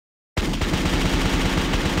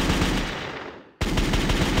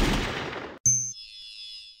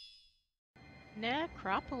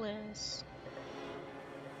Necropolis.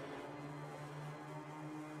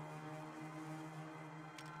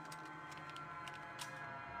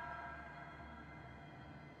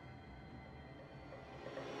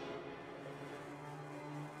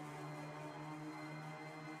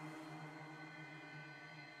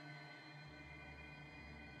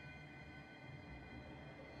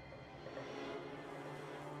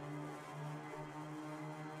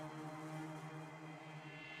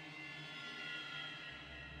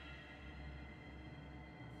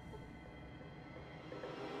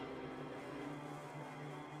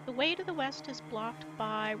 The way to the west is blocked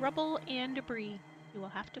by rubble and debris. You will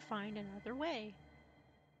have to find another way.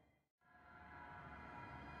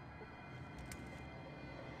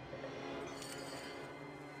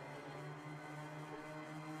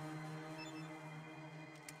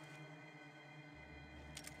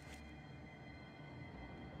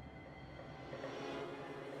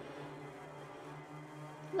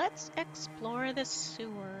 Let's explore the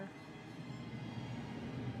sewer.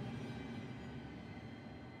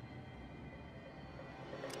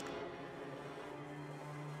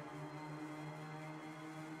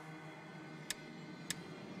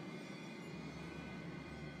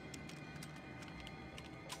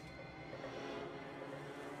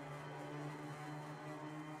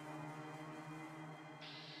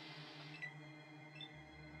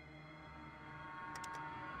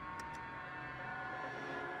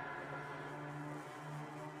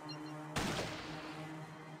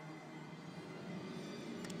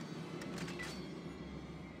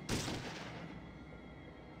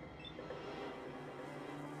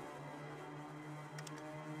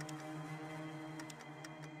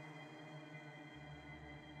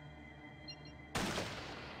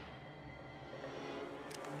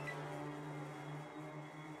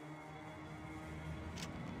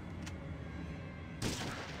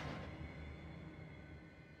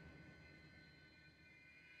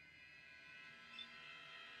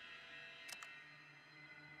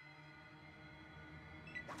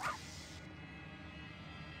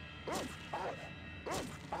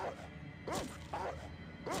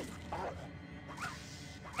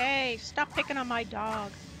 Hey, stop picking on my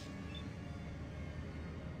dog.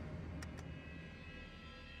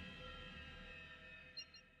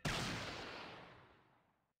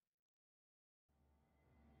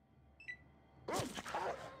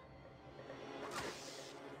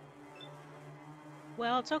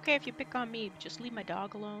 Well, it's okay if you pick on me, but just leave my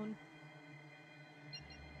dog alone.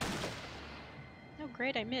 Oh,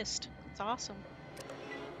 great, I missed. That's awesome.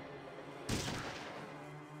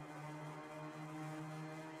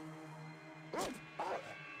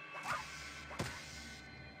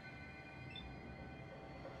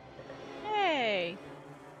 Hey!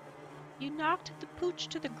 You knocked the pooch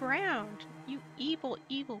to the ground. You evil,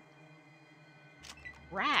 evil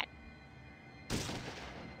rat.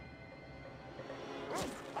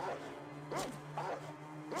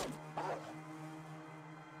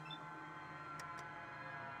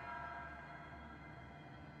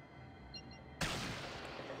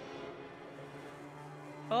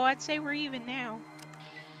 Oh, I'd say we're even now.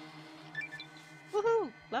 Woohoo!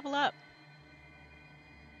 Level up.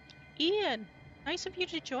 Ian, nice of you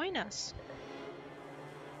to join us.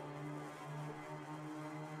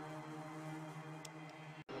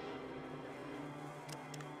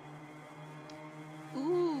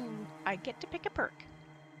 Ooh, I get to pick a perk.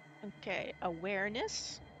 Okay,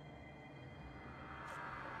 awareness.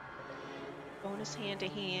 Bonus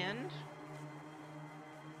hand-to-hand.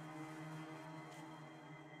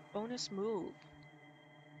 Bonus move.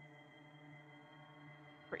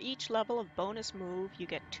 For each level of bonus move, you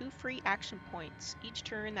get 2 free action points each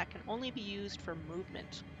turn that can only be used for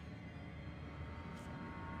movement.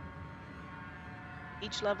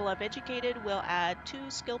 Each level of Educated will add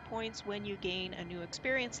 2 skill points when you gain a new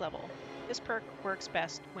experience level. This perk works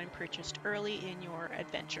best when purchased early in your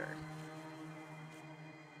adventure.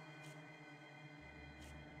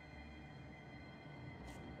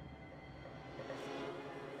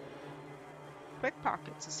 Quick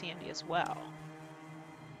Pockets is handy as well.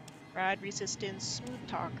 Rad Resistance, Smooth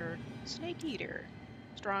Talker, Snake Eater,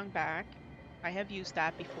 Strong Back. I have used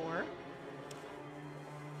that before.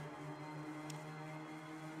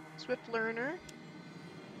 Swift Learner.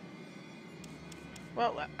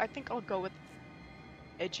 Well, I think I'll go with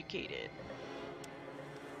Educated.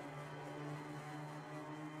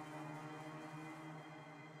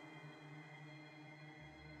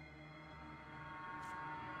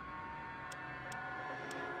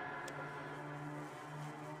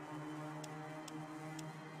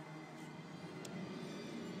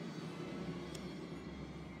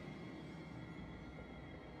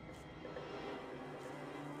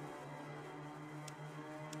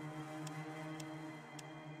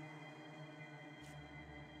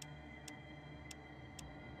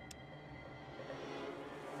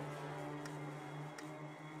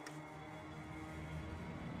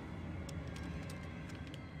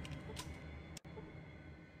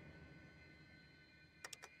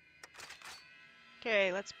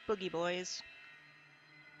 Okay, let's boogie, boys.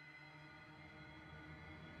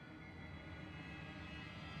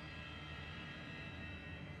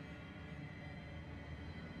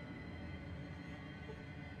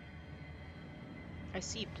 I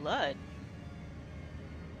see blood.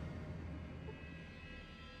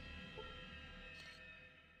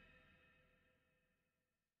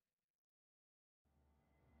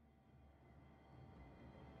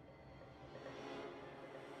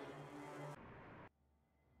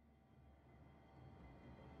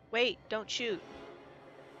 Wait, don't shoot.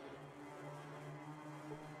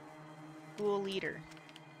 Ghoul Leader.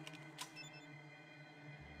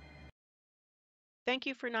 Thank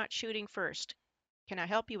you for not shooting first. Can I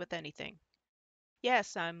help you with anything?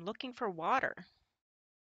 Yes, I'm looking for water.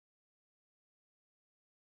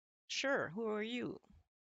 Sure, who are you?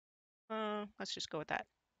 Let's just go with that.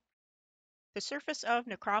 The surface of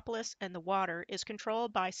Necropolis and the water is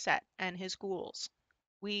controlled by Set and his ghouls.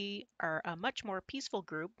 We are a much more peaceful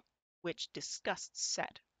group, which disgusts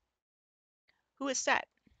Set. Who is Set?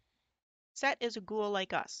 Set is a ghoul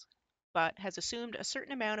like us, but has assumed a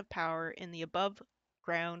certain amount of power in the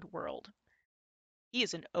above-ground world. He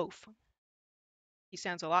is an oaf. He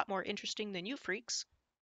sounds a lot more interesting than you freaks.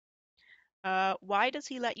 Why does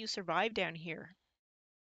he let you survive down here?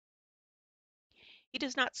 He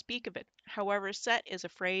does not speak of it. However, Set is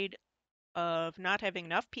afraid of not having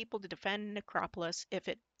enough people to defend Necropolis if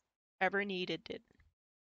it ever needed it.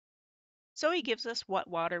 So he gives us what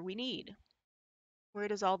water we need. Where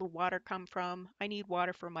does all the water come from? I need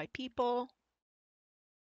water for my people.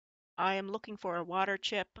 I am looking for a water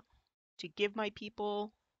chip to give my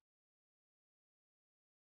people.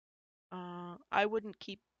 I wouldn't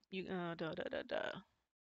keep you.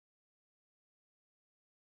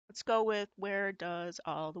 Let's go with where does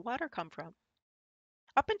all the water come from?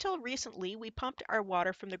 Up until recently, we pumped our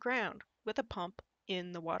water from the ground with a pump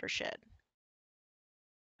in the watershed.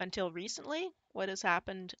 Until recently, what has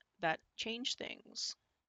happened that changed things?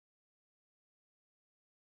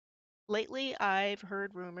 Lately, I've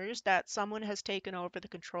heard rumors that someone has taken over the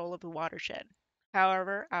control of the watershed.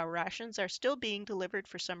 However, our rations are still being delivered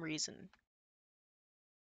for some reason.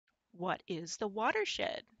 What is the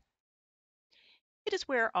watershed? It is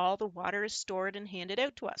where all the water is stored and handed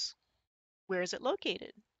out to us. Where is it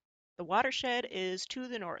located? The watershed is to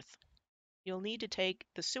the north. You'll need to take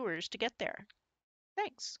the sewers to get there.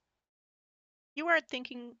 Thanks. You aren't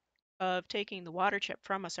thinking of taking the water chip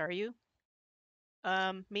from us, are you?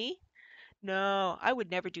 Me? No, I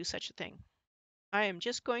would never do such a thing. I am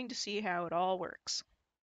just going to see how it all works.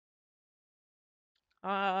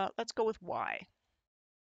 Let's go with why.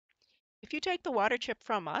 If you take the water chip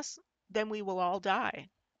from us, then we will all die.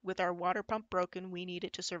 With our water pump broken, we need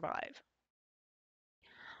it to survive.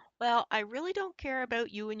 Well, I really don't care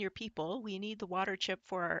about you and your people. We need the water chip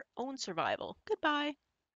for our own survival. Goodbye.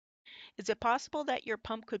 Is it possible that your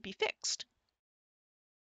pump could be fixed?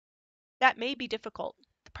 That may be difficult.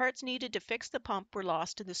 The parts needed to fix the pump were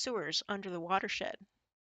lost in the sewers under the watershed.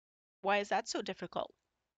 Why is that so difficult?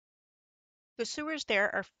 The sewers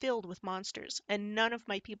there are filled with monsters, and none of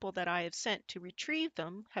my people that I have sent to retrieve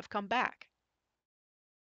them have come back.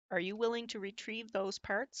 Are you willing to retrieve those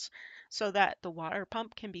parts so that the water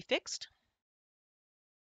pump can be fixed?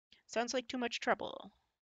 Sounds like too much trouble.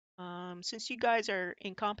 Since you guys are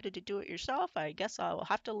incompetent to do it yourself, I guess I'll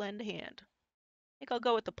have to lend a hand. I think I'll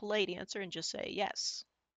go with the polite answer and just say yes.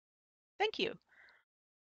 Thank you.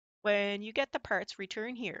 When you get the parts,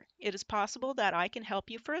 return here. It is possible that I can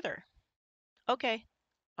help you further. Okay,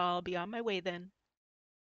 I'll be on my way then.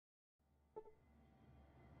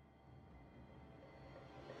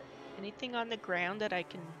 Anything on the ground that I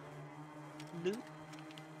can loot?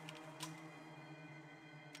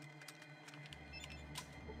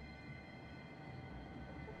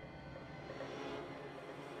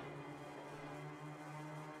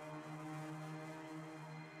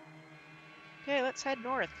 Okay, let's head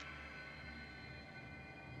north.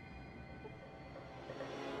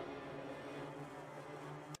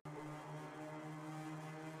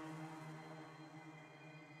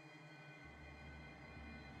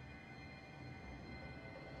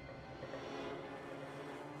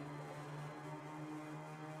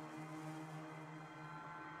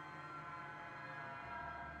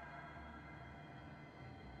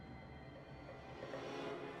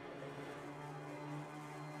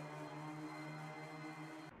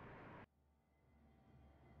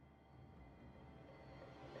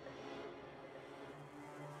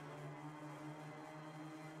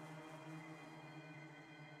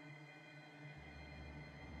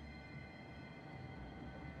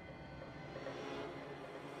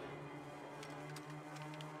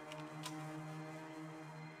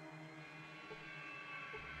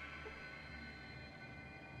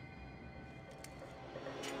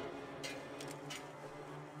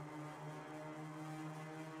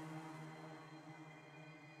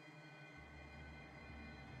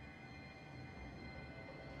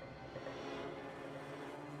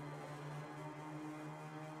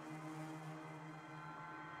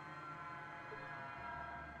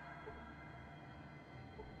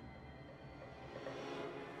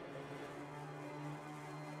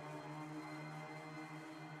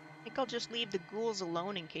 think I'll just leave the ghouls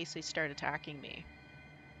alone in case they start attacking me.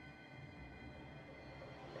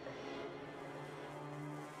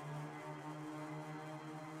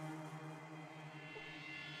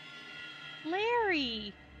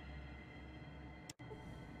 Larry!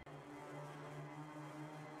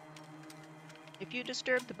 If you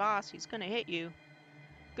disturb the boss, he's gonna hit you.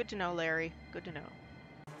 Good to know, Larry. Good to know.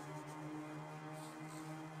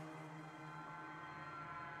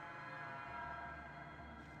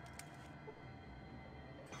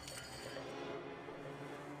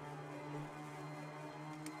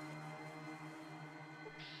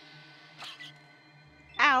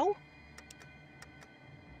 Ow!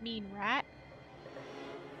 Mean rat.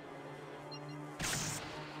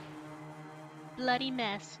 Bloody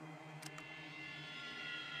mess.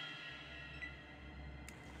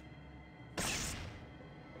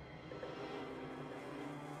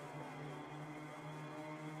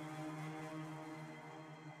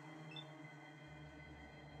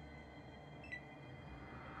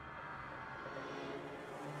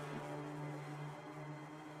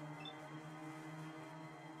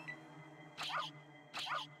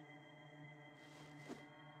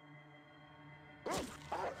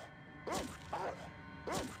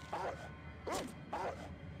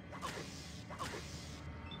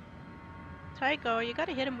 Tycho, you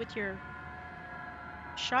gotta hit him with your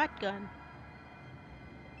shotgun.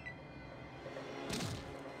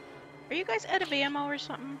 Are you guys out of ammo or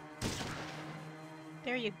something?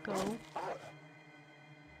 There you go.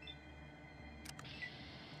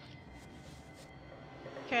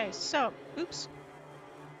 Okay, so, oops.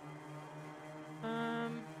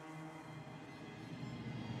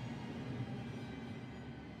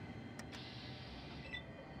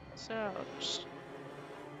 So, just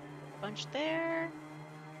bunch there.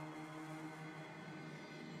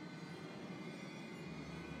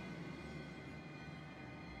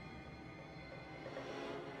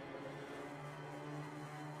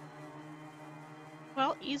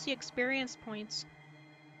 Well, easy experience points.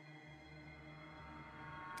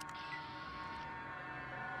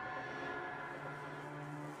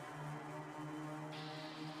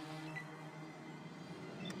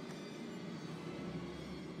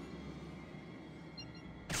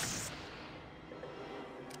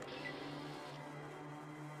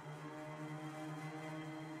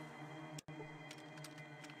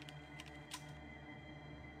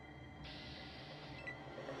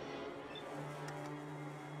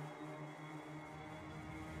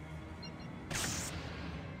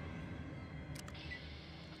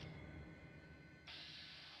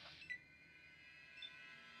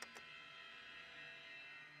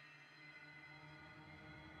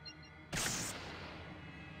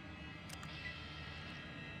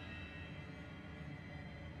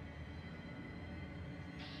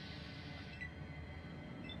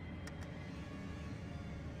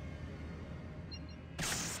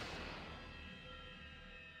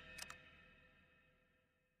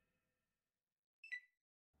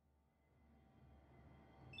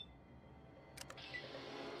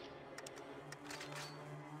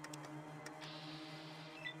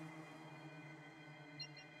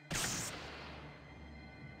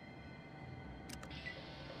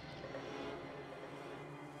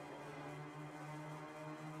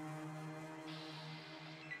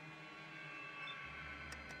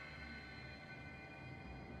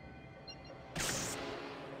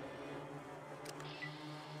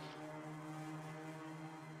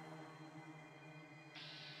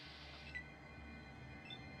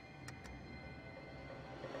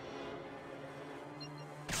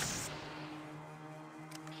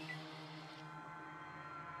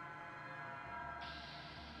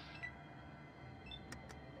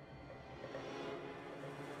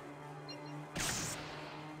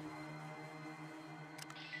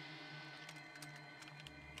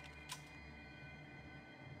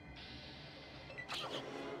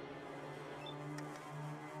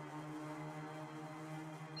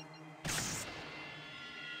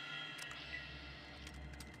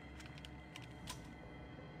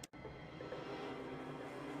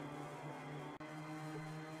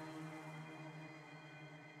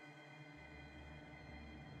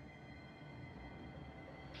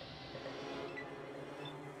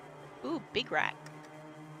 Ooh, big rat.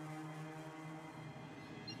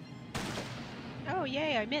 Oh,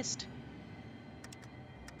 yay, I missed.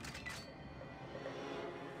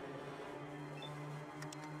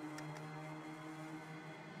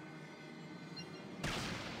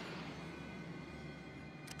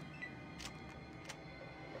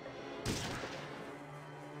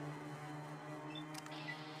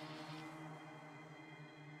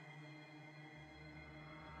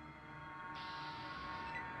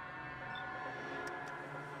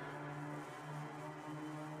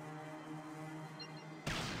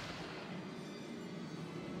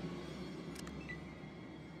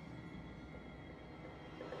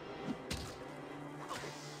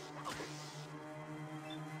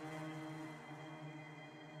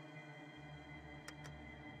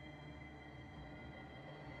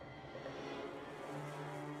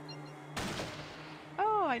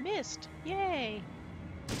 I missed. Yay!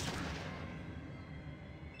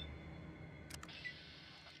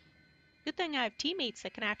 Good thing I have teammates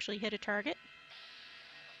that can actually hit a target.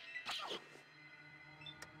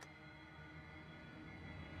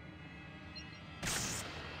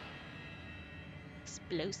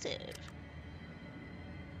 Explosive.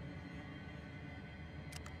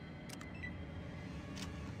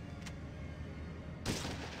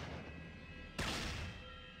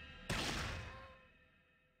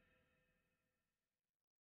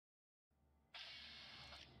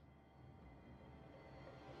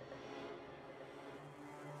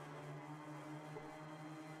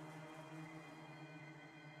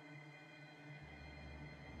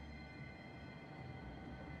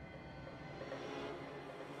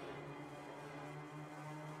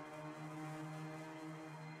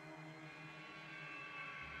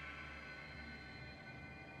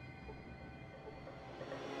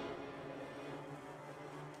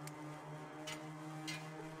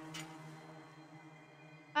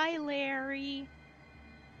 Hi, Larry.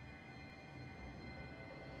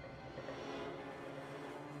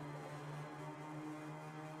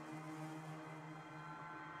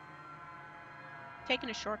 Taking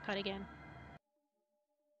a shortcut again.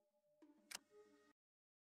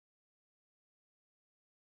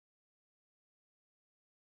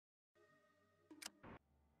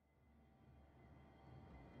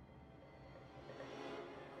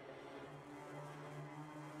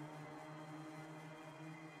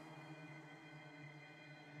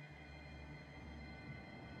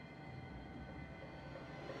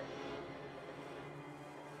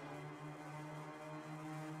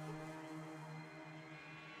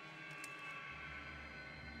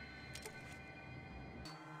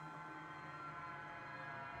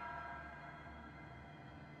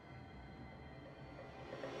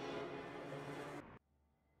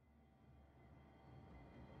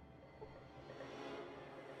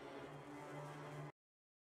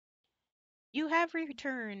 You have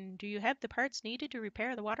returned. Do you have the parts needed to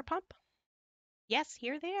repair the water pump? Yes,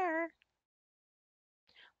 here they are.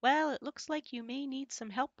 Well, it looks like you may need some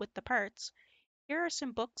help with the parts. Here are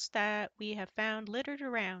some books that we have found littered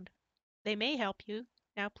around. They may help you.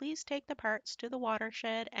 Now please take the parts to the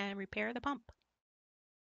watershed and repair the pump.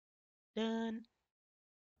 Done.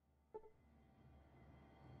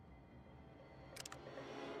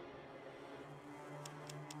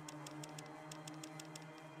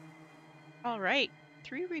 All right,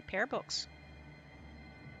 3 repair books.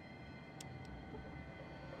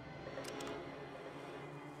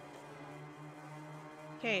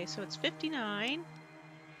 Okay, so it's 59.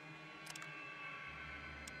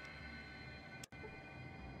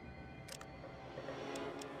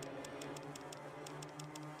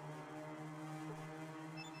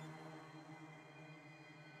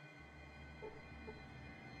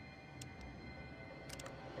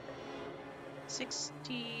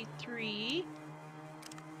 $63.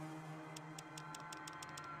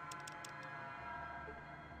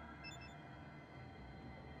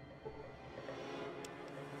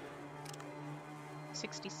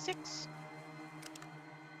 66.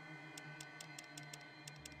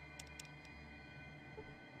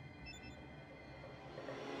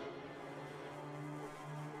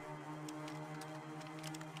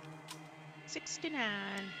 69.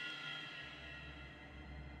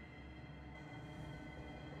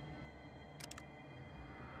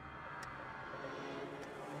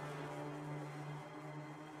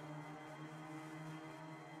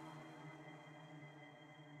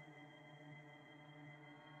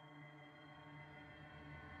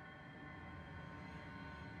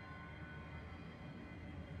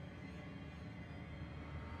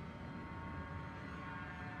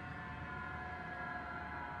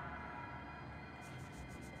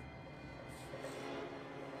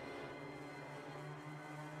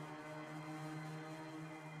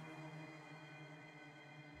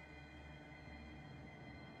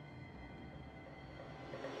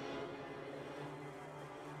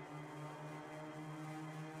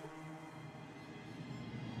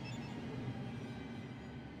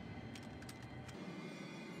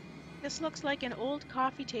 This looks like an old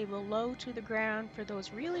coffee table low to the ground for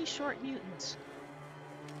those really short mutants.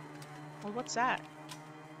 Well, what's that?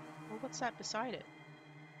 Well, what's that beside it?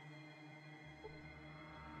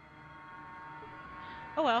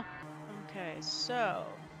 Oh well. Okay, so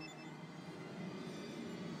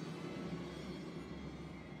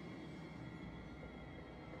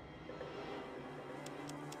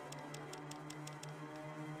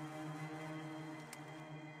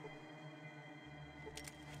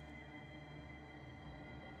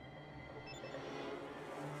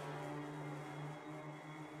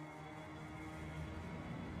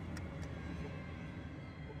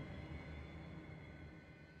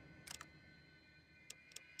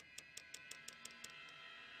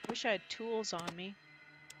Wish I had tools on me.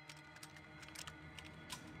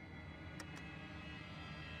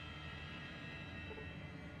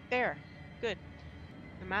 There. Good.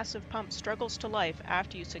 The massive pump struggles to life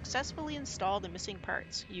after you successfully install the missing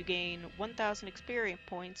parts. You gain 1,000 experience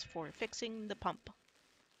points for fixing the pump.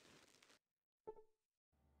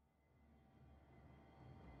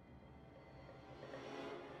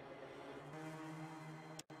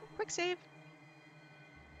 Quick save.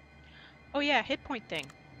 Oh yeah, hit point thing.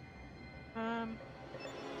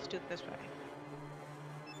 Let's do it this way.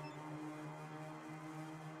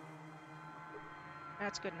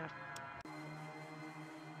 That's good enough.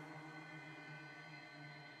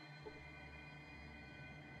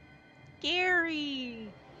 Gary!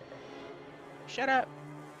 Shut up.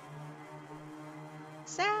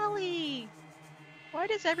 Sally! Why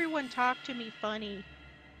does everyone talk to me funny?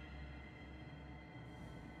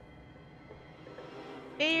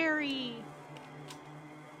 Barry!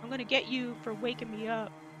 I'm gonna get you for waking me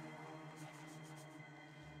up.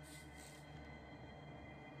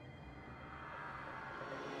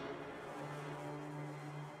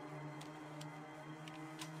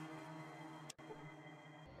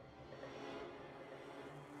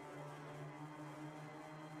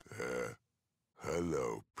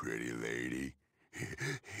 Hello, pretty lady.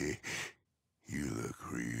 You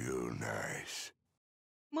look real nice.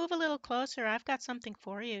 Move a little closer, I've got something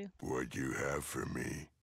for you. What do you have for me?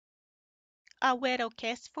 A little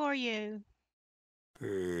kiss for you.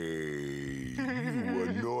 Hey, you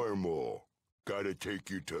are normal. Gotta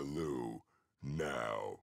take you to Lou.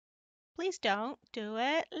 Now. Please don't do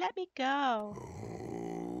it. Let me go.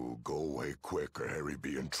 Oh, go away quick or Harry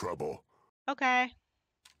be in trouble. Okay.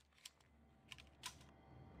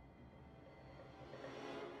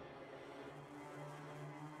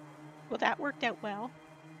 Well, that worked out well.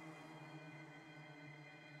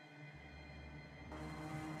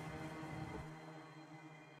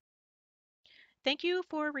 Thank you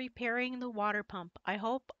for repairing the water pump. I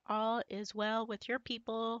hope all is well with your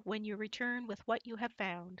people when you return with what you have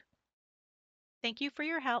found. Thank you for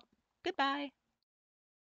your help. Goodbye.